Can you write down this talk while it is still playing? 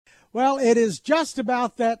Well, it is just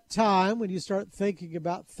about that time when you start thinking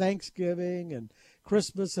about Thanksgiving and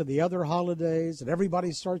Christmas and the other holidays, and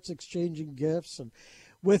everybody starts exchanging gifts. And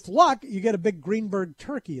with luck, you get a big Greenberg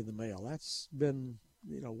turkey in the mail. That's been,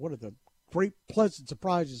 one of the great pleasant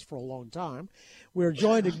surprises for a long time. We're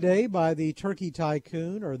joined today by the turkey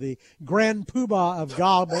tycoon, or the grand poobah of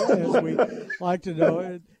gobble, as we like to know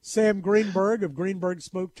it, Sam Greenberg of Greenberg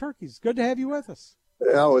Smoked Turkeys. Good to have you with us.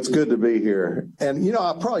 Oh, it's good to be here. And,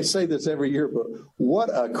 I probably say this every year, but what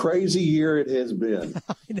a crazy year it has been.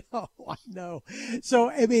 I know.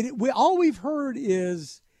 So, all we've heard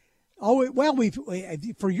is,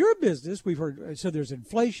 for your business, we've heard, so there's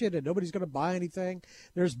inflation and nobody's going to buy anything.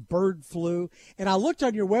 There's bird flu. And I looked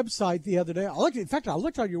on your website the other day. I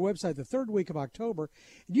looked on your website the third week of October,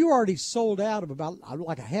 and you already sold out of about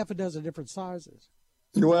like a half a dozen different sizes.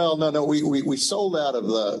 Well, no. We sold out of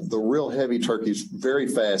the real heavy turkeys very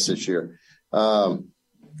fast this year. People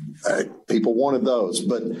wanted those,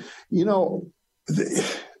 but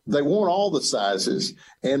they want all the sizes.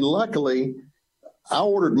 And luckily, I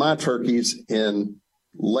ordered my turkeys in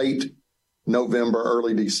late November,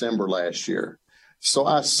 early December last year. So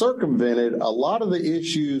I circumvented a lot of the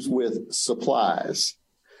issues with supplies,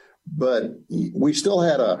 but we still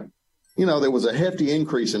had there was a hefty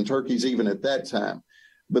increase in turkeys even at that time.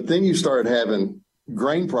 But then you started having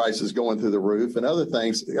grain prices going through the roof and other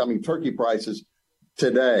things. Turkey prices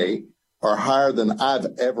today are higher than I've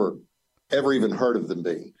ever even heard of them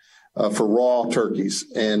being for raw turkeys.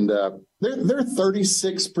 And they're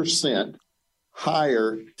 36%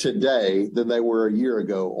 higher today than they were a year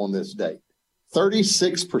ago on this date.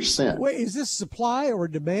 36%. Wait, is this supply or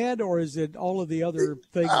demand, or is it all of the other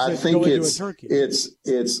things that go into a turkey? It's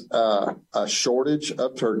a shortage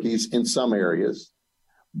of turkeys in some areas.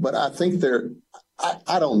 But I think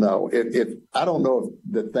I don't know if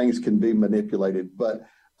that things can be manipulated, but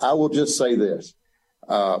I will just say this.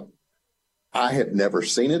 I have never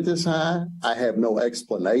seen it this high. I have no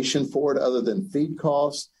explanation for it other than feed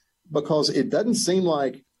costs, because it doesn't seem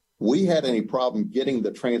like we had any problem getting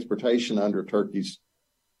the transportation under turkeys.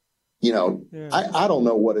 Yeah. I don't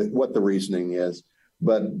know what the reasoning is,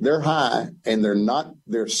 but they're high and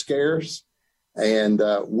they're scarce. And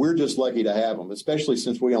we're just lucky to have them, especially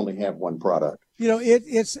since we only have one product. You have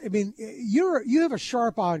a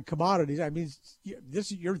sharp eye on commodities.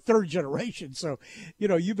 This is your third generation, so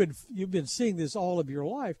you've been seeing this all of your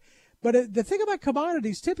life. But the thing about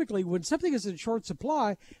commodities, typically when something is in short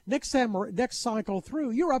supply, next cycle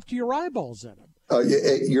through, you're up to your eyeballs in them.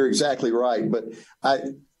 You're exactly right. But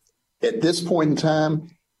at this point in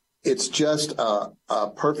time, it's just a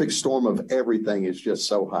perfect storm of everything is just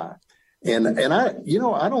so high. And I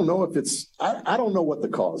don't know if I don't know what the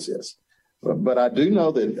cause is, but I do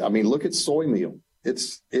know that, look at soy meal.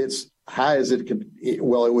 It's high as it can. It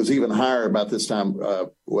was even higher about this time.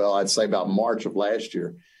 I'd say about March of last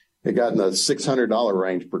year. It got in the $600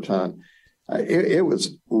 range per ton. It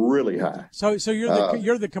was really high. So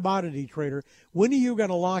you're the commodity trader. When are you going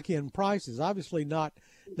to lock in prices? Obviously not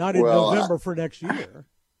in November for next year.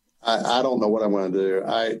 I don't know what I'm going to do.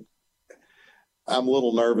 I'm a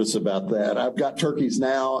little nervous about that. I've got turkeys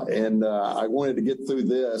now, and I wanted to get through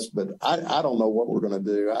this, but I don't know what we're going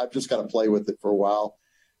to do. I've just got to play with it for a while.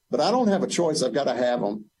 But I don't have a choice. I've got to have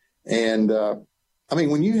them. And,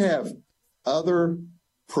 when you have other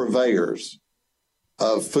purveyors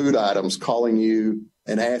of food items calling you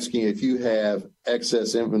and asking if you have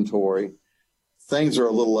excess inventory, things are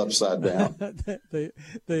a little upside down.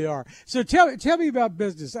 They are. So tell me about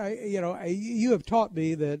business. You have taught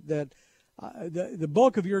me that the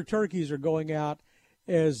bulk of your turkeys are going out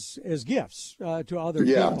as gifts to other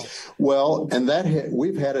people. Well, and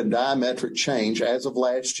we've had a diametric change as of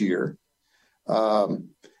last year. And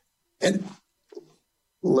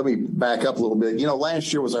let me back up a little bit.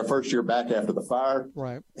 Last year was our first year back after the fire.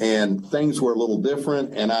 Right. And things were a little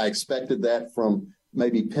different. And I expected that from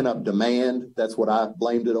maybe pent-up demand. That's what I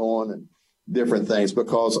blamed it on, and different things,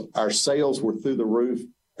 because our sales were through the roof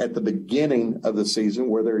at the beginning of the season,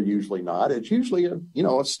 where they're usually not. It's usually a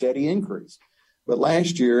steady increase. But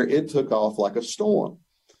last year it took off like a storm.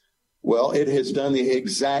 Well, it has done the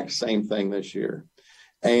exact same thing this year.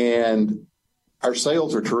 And our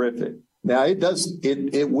sales are terrific. Now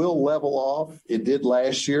it will level off. It did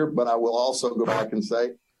last year, but I will also go back and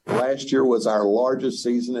say last year was our largest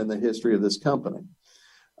season in the history of this company.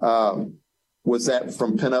 Was that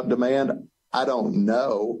from pent-up demand? I don't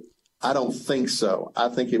know. I don't think so. I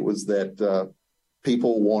think it was that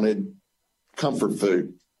people wanted comfort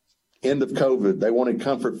food. End of COVID, they wanted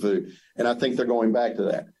comfort food. And I think they're going back to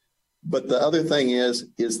that. But the other thing is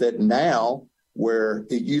that now, where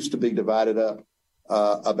it used to be divided up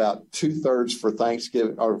about 2/3 for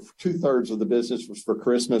Thanksgiving, or 2/3 of the business was for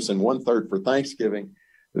Christmas and 1/3 for Thanksgiving.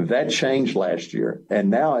 That changed last year, and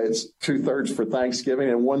now it's 2/3 for Thanksgiving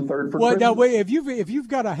and 1/3 for Christmas. Now wait, if you've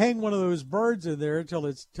got to hang one of those birds in there till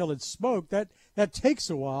it's smoked, that takes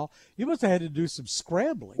a while. You must have had to do some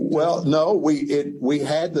scrambling. Well, no, we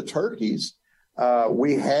had the turkeys,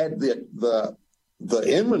 we had the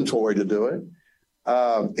inventory to do it.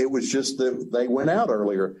 It was just that they went out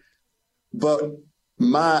earlier, but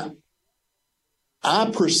I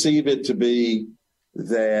perceive it to be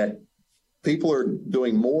that people are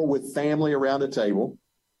doing more with family around a table,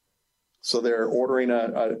 so they're ordering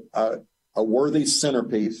a worthy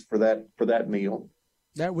centerpiece for that meal.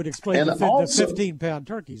 That would explain the 15-pound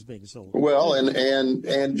turkeys being sold. Well,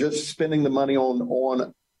 and just spending the money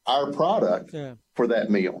on our product for that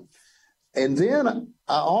meal. And then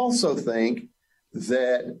I also think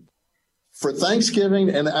that for Thanksgiving,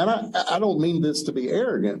 and I don't mean this to be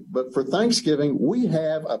arrogant, but for Thanksgiving, we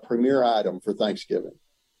have a premier item for Thanksgiving.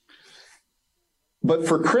 But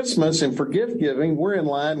for Christmas and for gift giving, we're in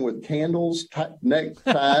line with candles,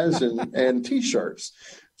 neckties, and T-shirts.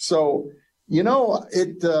 So,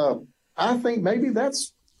 I think maybe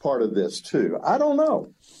that's part of this too. I don't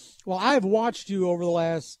know. Well, I've watched you over the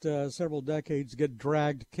last several decades get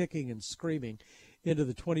dragged kicking and screaming into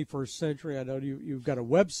the 21st century. I know you've got a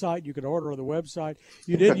website. You can order on the website.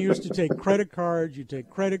 You didn't used to take credit cards. You take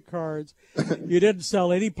credit cards. You didn't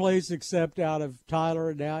sell any place except out of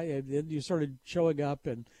Tyler. And then you started showing up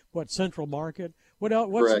in Central Market. What else?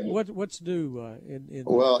 What's new?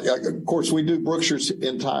 Well, of course, we do Brookshire's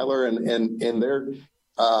in Tyler and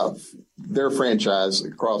their franchise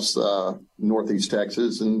across Northeast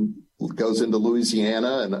Texas and goes into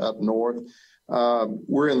Louisiana and up north.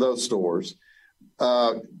 We're in those stores.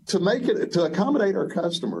 To accommodate our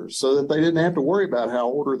customers so that they didn't have to worry about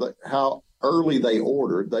how early they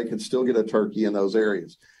ordered. They could still get a turkey in those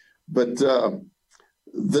areas. But the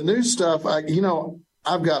new stuff,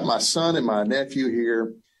 I've got my son and my nephew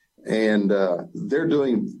here, and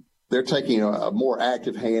they're taking a more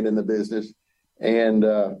active hand in the business. And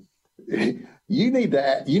you need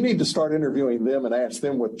to start interviewing them and ask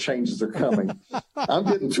them what changes are coming. I'm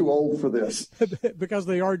getting too old for this. Because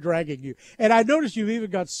they are dragging you. And I noticed you've even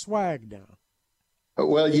got swag now.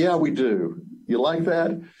 Well, yeah, we do. You like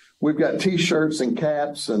that? We've got T-shirts and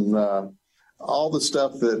caps and all the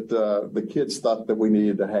stuff that the kids thought that we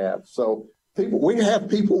needed to have. So we have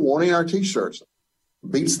people wanting our T-shirts.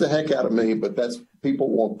 Beats the heck out of me, but people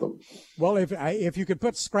want them. Well, if you could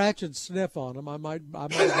put scratch and sniff on them, I might buy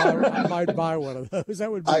one of those.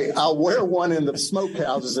 That would be. I'll wear one in the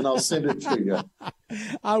smokehouses and I'll send it to you.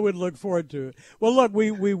 I would look forward to it. Well, look,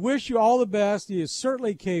 we wish you all the best. You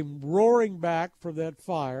certainly came roaring back from that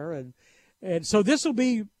fire, and so this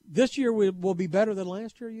year will be better than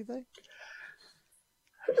last year. You think,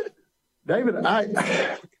 David?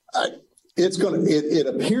 It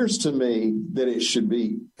appears to me that it should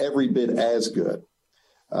be every bit as good.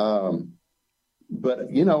 But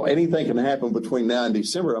anything can happen between now and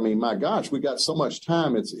December. I mean, my gosh, we got so much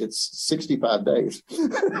time. It's 65 days.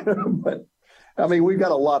 But I mean, we've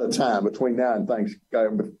got a lot of time between now and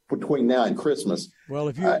Christmas. Well,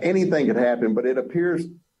 if anything could happen, but it appears,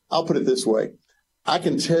 I'll put it this way. I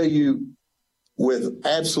can tell you with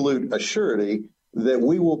absolute assurity that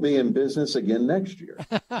we will be in business again next year.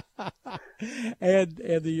 and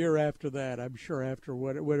the year after that, I'm sure, after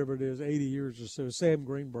whatever it is, 80 years or so. Sam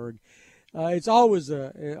Greenberg, it's always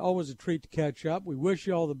a treat to catch up. We wish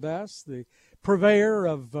you all the best. The purveyor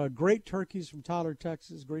of great turkeys from Tyler,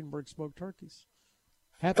 Texas, Greenberg Smoked Turkeys.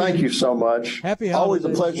 Thank you so much. Happy holidays.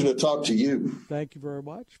 Always a pleasure to talk to you. Thank you very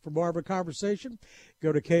much. For more of our conversation,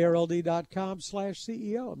 go to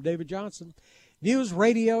krld.com/CEO. I'm David Johnson. News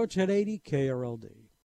Radio 1080 KRLD.